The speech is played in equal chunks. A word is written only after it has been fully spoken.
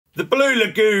The Blue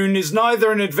Lagoon is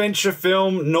neither an adventure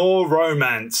film nor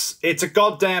romance. It's a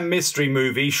goddamn mystery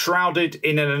movie shrouded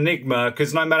in an enigma,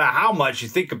 because no matter how much you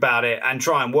think about it and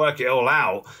try and work it all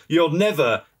out, you'll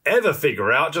never, ever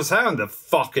figure out just how in the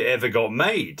fuck it ever got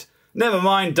made. Never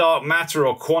mind dark matter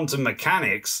or quantum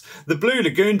mechanics, the Blue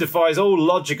Lagoon defies all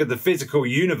logic of the physical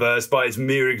universe by its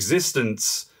mere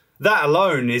existence. That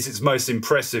alone is its most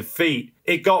impressive feat.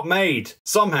 It got made.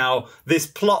 Somehow, this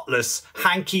plotless,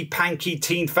 hanky-panky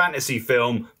teen fantasy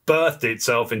film birthed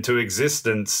itself into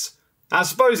existence. I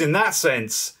suppose in that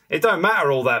sense, it don't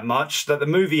matter all that much that the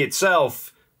movie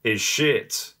itself is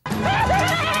shit.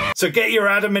 So get your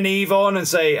Adam and Eve on and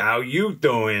say, "How you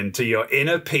doing?" to your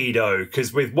inner pedo,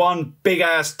 because with one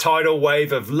big-ass tidal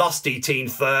wave of lusty teen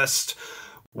thirst,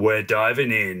 we're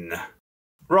diving in.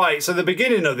 Right, so the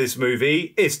beginning of this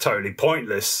movie is totally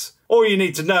pointless. All you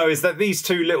need to know is that these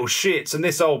two little shits and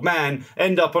this old man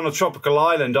end up on a tropical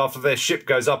island after their ship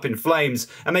goes up in flames,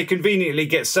 and they conveniently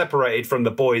get separated from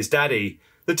the boy's daddy.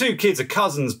 The two kids are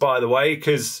cousins, by the way,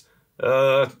 because,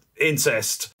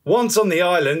 incest. Once on the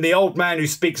island, the old man who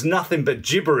speaks nothing but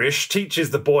gibberish teaches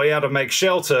the boy how to make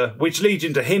shelter, which leads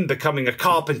into him becoming a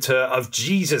carpenter of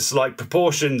Jesus-like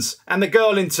proportions, and the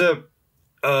girl into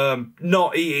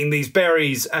not eating these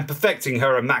berries and perfecting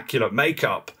her immaculate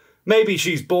makeup. Maybe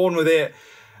she's born with it,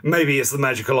 maybe it's the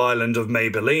magical island of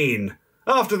Maybelline.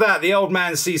 After that, the old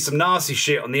man sees some nasty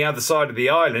shit on the other side of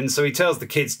the island, so he tells the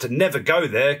kids to never go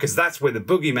there because that's where the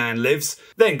boogeyman lives,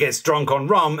 then gets drunk on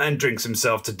rum and drinks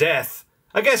himself to death.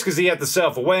 I guess because he had the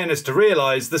self-awareness to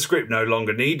realise the script no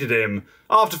longer needed him.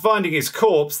 After finding his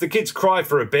corpse, the kids cry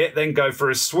for a bit, then go for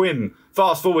a swim.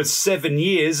 Fast forward 7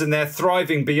 years and they're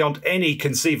thriving beyond any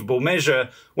conceivable measure,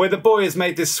 where the boy has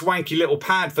made this swanky little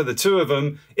pad for the two of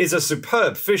them, is a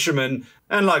superb fisherman,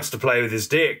 and likes to play with his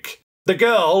dick. The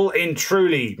girl, in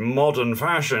truly modern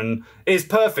fashion, is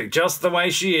perfect just the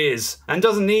way she is, and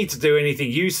doesn't need to do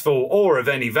anything useful or of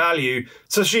any value,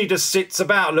 so she just sits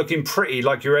about looking pretty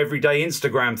like your everyday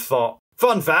Instagram thought.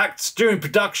 Fun fact, during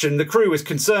production the crew was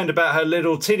concerned about her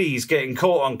little titties getting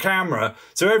caught on camera,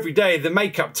 so every day the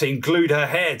makeup team glued her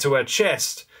hair to her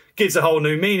chest. Gives a whole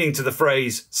new meaning to the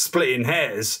phrase, splitting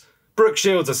hairs. Brooke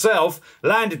Shields herself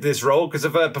landed this role because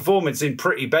of her performance in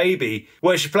Pretty Baby,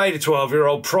 where she played a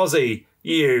 12-year-old prosy.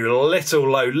 You little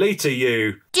Lolita,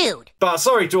 you. Dude. But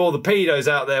sorry to all the pedos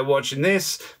out there watching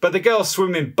this, but the girl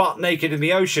swimming butt naked in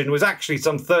the ocean was actually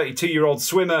some 32-year-old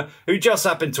swimmer who just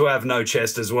happened to have no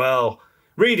chest as well.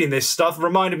 Reading this stuff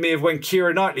reminded me of when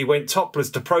Keira Knightley went topless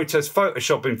to protest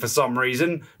photoshopping for some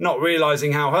reason, not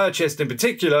realising how her chest in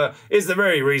particular is the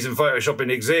very reason photoshopping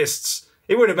exists.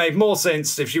 It would have made more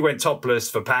sense if she went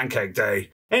topless for Pancake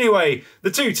Day. Anyway,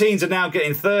 the two teens are now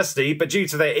getting thirsty, but due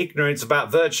to their ignorance about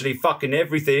virtually fucking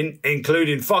everything,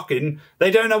 including fucking,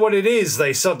 they don't know what it is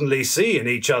they suddenly see in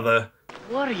each other.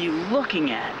 What are you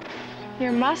looking at?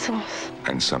 Your muscles.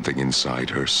 And something inside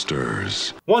her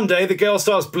stirs. One day, the girl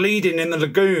starts bleeding in the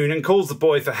lagoon and calls the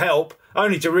boy for help,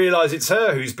 only to realise it's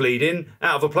her who's bleeding,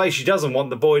 out of a place she doesn't want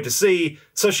the boy to see,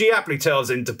 so she aptly tells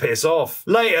him to piss off.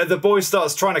 Later, the boy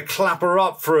starts trying to clap her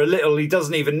up for a little he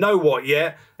doesn't even know what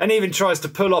yet, and even tries to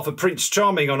pull off a Prince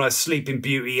Charming on her sleeping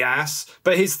beauty ass,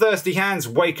 but his thirsty hands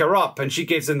wake her up and she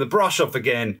gives him the brush off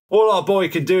again. All our boy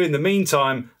can do in the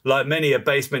meantime, like many a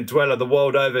basement dweller the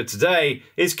world over today,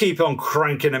 is keep on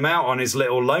cranking him out on his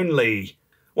little lonely.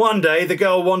 One day, the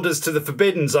girl wanders to the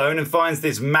Forbidden Zone and finds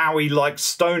this Maui-like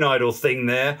stone idol thing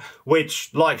there, which,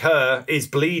 like her, is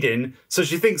bleeding, so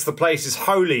she thinks the place is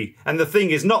holy, and the thing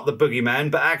is not the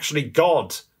boogeyman, but actually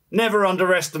God. Never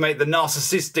underestimate the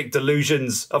narcissistic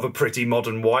delusions of a pretty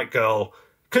modern white girl.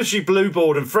 Because she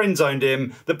blueballed and friend-zoned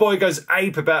him, the boy goes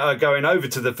ape about her going over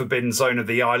to the Forbidden Zone of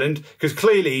the island, because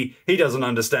clearly he doesn't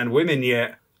understand women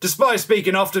yet. Despite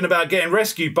speaking often about getting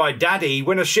rescued by daddy,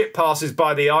 when a ship passes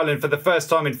by the island for the first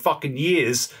time in fucking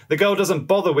years, the girl doesn't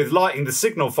bother with lighting the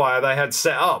signal fire they had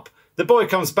set up. The boy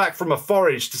comes back from a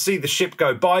forage to see the ship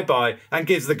go bye-bye and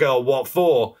gives the girl what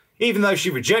for. Even though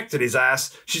she rejected his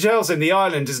ass, she tells him the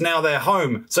island is now their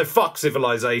home, so fuck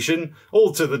civilization,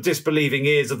 all to the disbelieving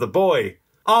ears of the boy.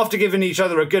 After giving each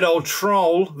other a good old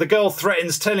troll, the girl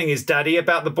threatens telling his daddy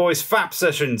about the boy's FAP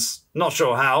sessions. Not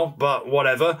sure how, but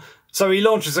whatever. So he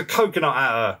launches a coconut at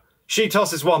her. She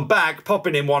tosses one back,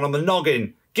 popping him one on the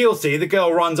noggin. Guilty, the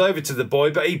girl runs over to the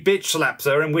boy, but he bitch slaps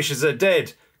her and wishes her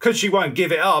dead. 'Cause she won't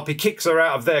give it up, he kicks her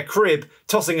out of their crib,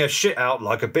 tossing her shit out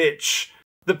like a bitch.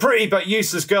 The pretty but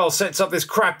useless girl sets up this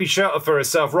crappy shelter for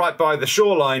herself right by the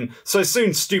shoreline, so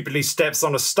soon stupidly steps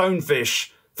on a stonefish.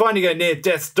 Finding her near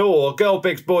death's door, girl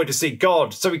begs boy to see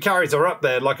God, so he carries her up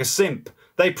there like a simp.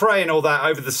 They pray and all that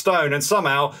over the stone, and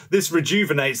somehow this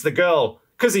rejuvenates the girl.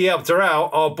 'Cause he helped her out,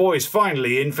 our boy's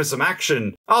finally in for some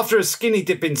action. After a skinny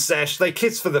dipping sesh, they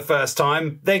kiss for the first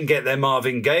time, then get their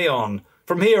Marvin Gaye on.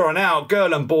 From here on out,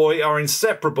 girl and boy are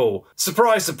inseparable.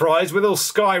 Surprise, surprise, with all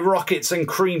sky rockets and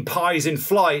cream pies in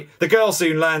flight, the girl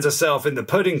soon lands herself in the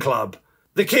pudding club.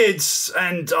 The kids,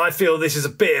 and I feel this is a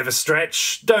bit of a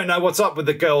stretch, don't know what's up with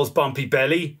the girl's bumpy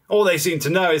belly. All they seem to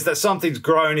know is that something's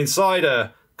growing inside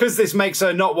her. 'Cause this makes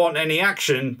her not want any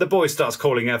action, the boy starts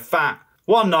calling her fat.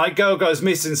 One night, girl goes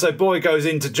missing, so boy goes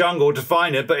into jungle to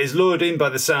find her, but is lured in by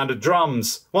the sound of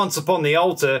drums. Once upon the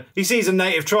altar, he sees a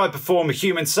native tribe perform a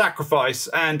human sacrifice,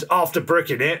 and after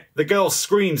bricking it, the girl's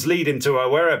screams lead him to her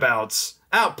whereabouts.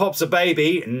 Out pops a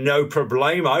baby, no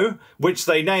problemo, which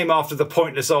they name after the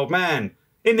pointless old man.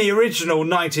 In the original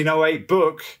 1908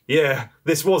 book, yeah,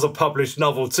 this was a published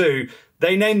novel too,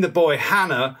 they named the boy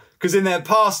Hannah, because in their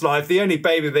past life, the only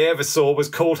baby they ever saw was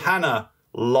called Hannah.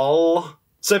 Lol.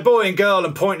 So boy and girl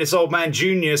and Pointless Old Man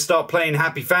Jr. start playing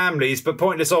happy families, but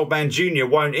Pointless Old Man Jr.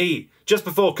 won't eat. Just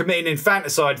before committing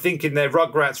infanticide thinking their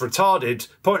Rugrats retarded,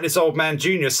 Pointless Old Man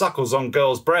Jr. suckles on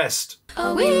girl's breast.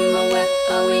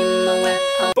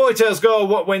 Boy tells girl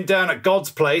what went down at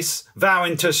God's place,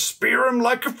 vowing to spear 'em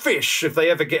like a fish if they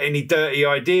ever get any dirty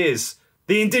ideas.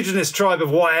 The indigenous tribe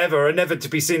of whatever are never to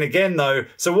be seen again though,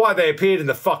 so why they appeared in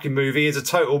the fucking movie is a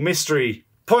total mystery.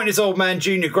 Pointless Old Man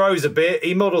Jr. grows a bit,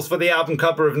 he models for the album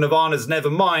cover of Nirvana's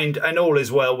Nevermind, and all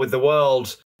is well with the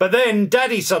world. But then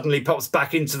Daddy suddenly pops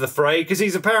back into the fray because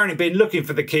he's apparently been looking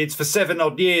for the kids for 7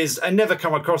 odd years and never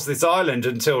come across this island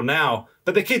until now.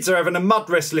 But the kids are having a mud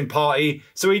wrestling party,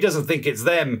 so he doesn't think it's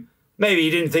them. Maybe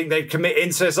he didn't think they'd commit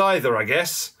incest either, I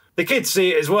guess. The kids see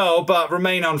it as well, but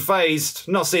remain unfazed,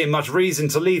 not seeing much reason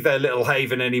to leave their little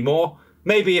haven anymore.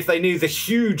 Maybe if they knew the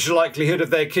huge likelihood of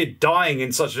their kid dying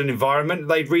in such an environment,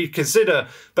 they'd reconsider,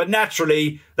 but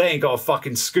naturally, they ain't got a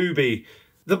fucking Scooby.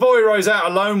 The boy rows out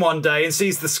alone one day and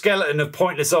sees the skeleton of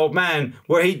Pointless Old Man,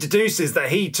 where he deduces that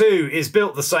he too is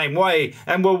built the same way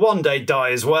and will one day die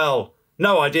as well.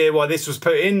 No idea why this was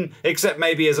put in, except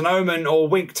maybe as an omen or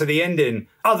wink to the ending.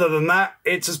 Other than that,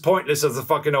 it's as pointless as the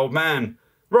fucking old man.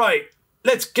 Right,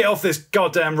 let's get off this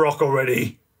goddamn rock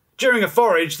already. During a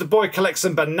forage, the boy collects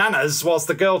some bananas whilst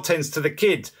the girl tends to the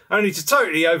kid, only to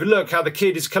totally overlook how the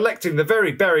kid is collecting the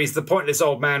very berries the Pointless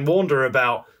Old Man warned her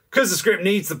about. 'Cause the script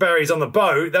needs the berries on the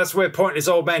boat, that's where Pointless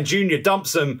Old Man Jr.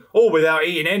 dumps them, all without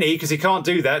eating any because he can't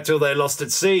do that till they're lost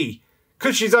at sea.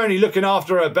 'Cause she's only looking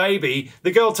after her baby, the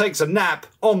girl takes a nap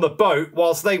on the boat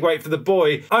whilst they wait for the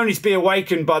boy, only to be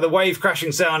awakened by the wave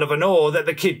crashing sound of an oar that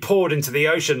the kid poured into the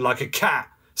ocean like a cat.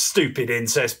 Stupid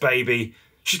incest baby.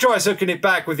 She tries hooking it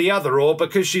back with the other oar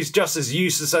because she's just as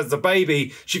useless as the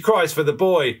baby. She cries for the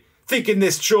boy. Thinking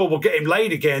this chore will get him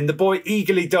laid again, the boy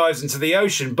eagerly dives into the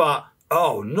ocean, but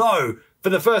oh no! For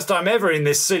the first time ever in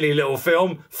this silly little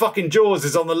film, fucking Jaws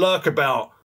is on the lurkabout.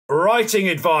 Writing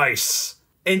advice.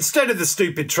 Instead of the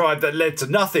stupid tribe that led to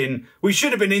nothing, we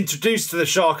should have been introduced to the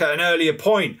shark at an earlier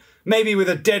point. Maybe with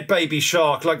a dead baby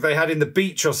shark like they had in The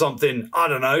Beach or something. I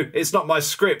don't know, it's not my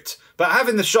script. But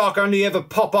having the shark only ever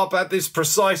pop up at this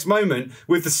precise moment,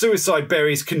 with the suicide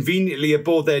berries conveniently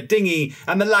aboard their dinghy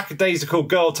and the lackadaisical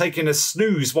girl taking a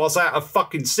snooze whilst out of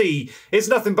fucking sea, is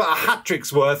nothing but a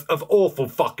hat-trick's worth of awful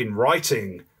fucking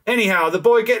writing. Anyhow, the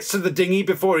boy gets to the dinghy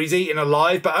before he's eaten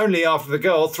alive, but only after the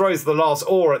girl throws the last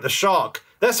oar at the shark.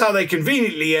 That's how they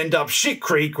conveniently end up shit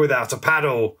creek without a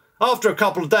paddle. After a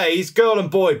couple of days, girl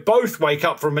and boy both wake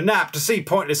up from a nap to see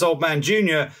Pointless Old Man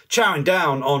Jr. chowing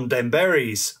down on them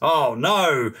berries. Oh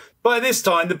no! By this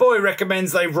time, the boy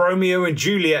recommends they Romeo and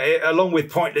Juliet it along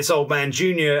with Pointless Old Man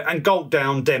Jr. and gulp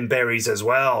down them berries as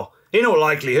well. In all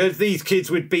likelihood, these kids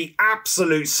would be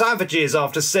absolute savages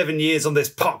after 7 years on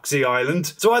this poxy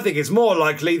island, so I think it's more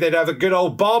likely they'd have a good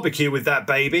old barbecue with that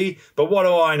baby, but what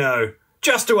do I know?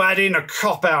 Just to add in a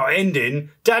cop-out ending,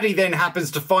 Daddy then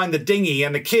happens to find the dinghy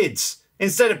and the kids.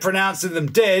 Instead of pronouncing them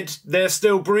dead, they're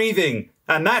still breathing.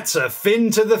 And that's a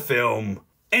fin to the film.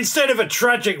 Instead of a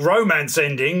tragic romance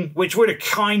ending, which would have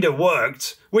kinda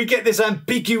worked, we get this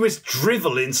ambiguous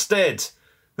drivel instead.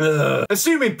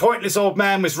 Assuming Pointless Old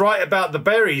Man was right about the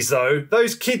berries though,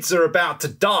 those kids are about to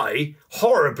die,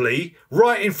 horribly,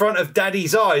 right in front of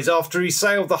Daddy's eyes after he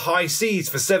sailed the high seas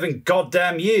for 7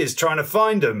 goddamn years trying to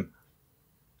find them.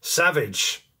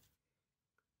 Savage.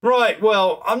 Right,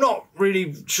 well, I'm not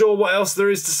really sure what else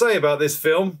there is to say about this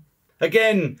film.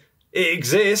 Again, it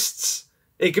exists.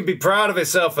 It can be proud of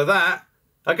itself for that.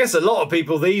 I guess a lot of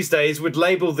people these days would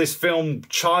label this film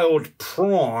child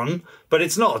porn, but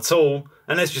it's not at all,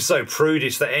 unless you're so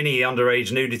prudish that any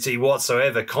underage nudity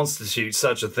whatsoever constitutes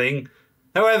such a thing.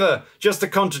 However, just to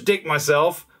contradict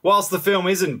myself, whilst the film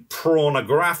isn't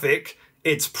pornographic,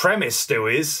 its premise still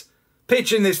is.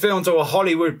 Pitching this film to a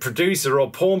Hollywood producer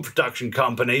or porn production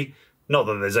company, not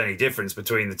that there's any difference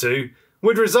between the two,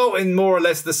 would result in more or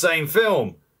less the same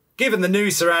film. Given the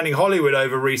news surrounding Hollywood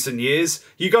over recent years,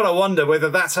 you gotta wonder whether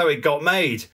that's how it got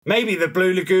made. Maybe the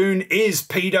Blue Lagoon is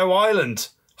Pedo Island,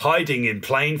 hiding in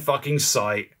plain fucking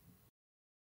sight.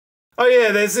 Oh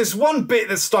yeah, there's this one bit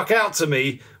that stuck out to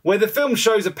me, where the film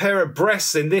shows a pair of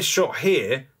breasts in this shot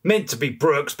here, meant to be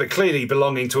Brooke's but clearly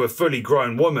belonging to a fully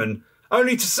grown woman,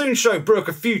 only to soon show Brooke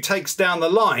a few takes down the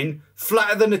line,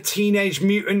 flatter than a Teenage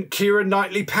Mutant Keira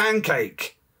Knightley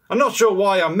pancake. I'm not sure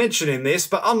why I'm mentioning this,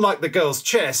 but unlike the girl's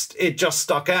chest, it just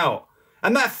stuck out.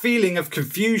 And that feeling of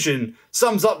confusion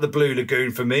sums up the Blue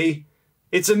Lagoon for me.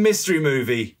 It's a mystery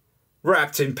movie,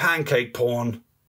 wrapped in pancake porn.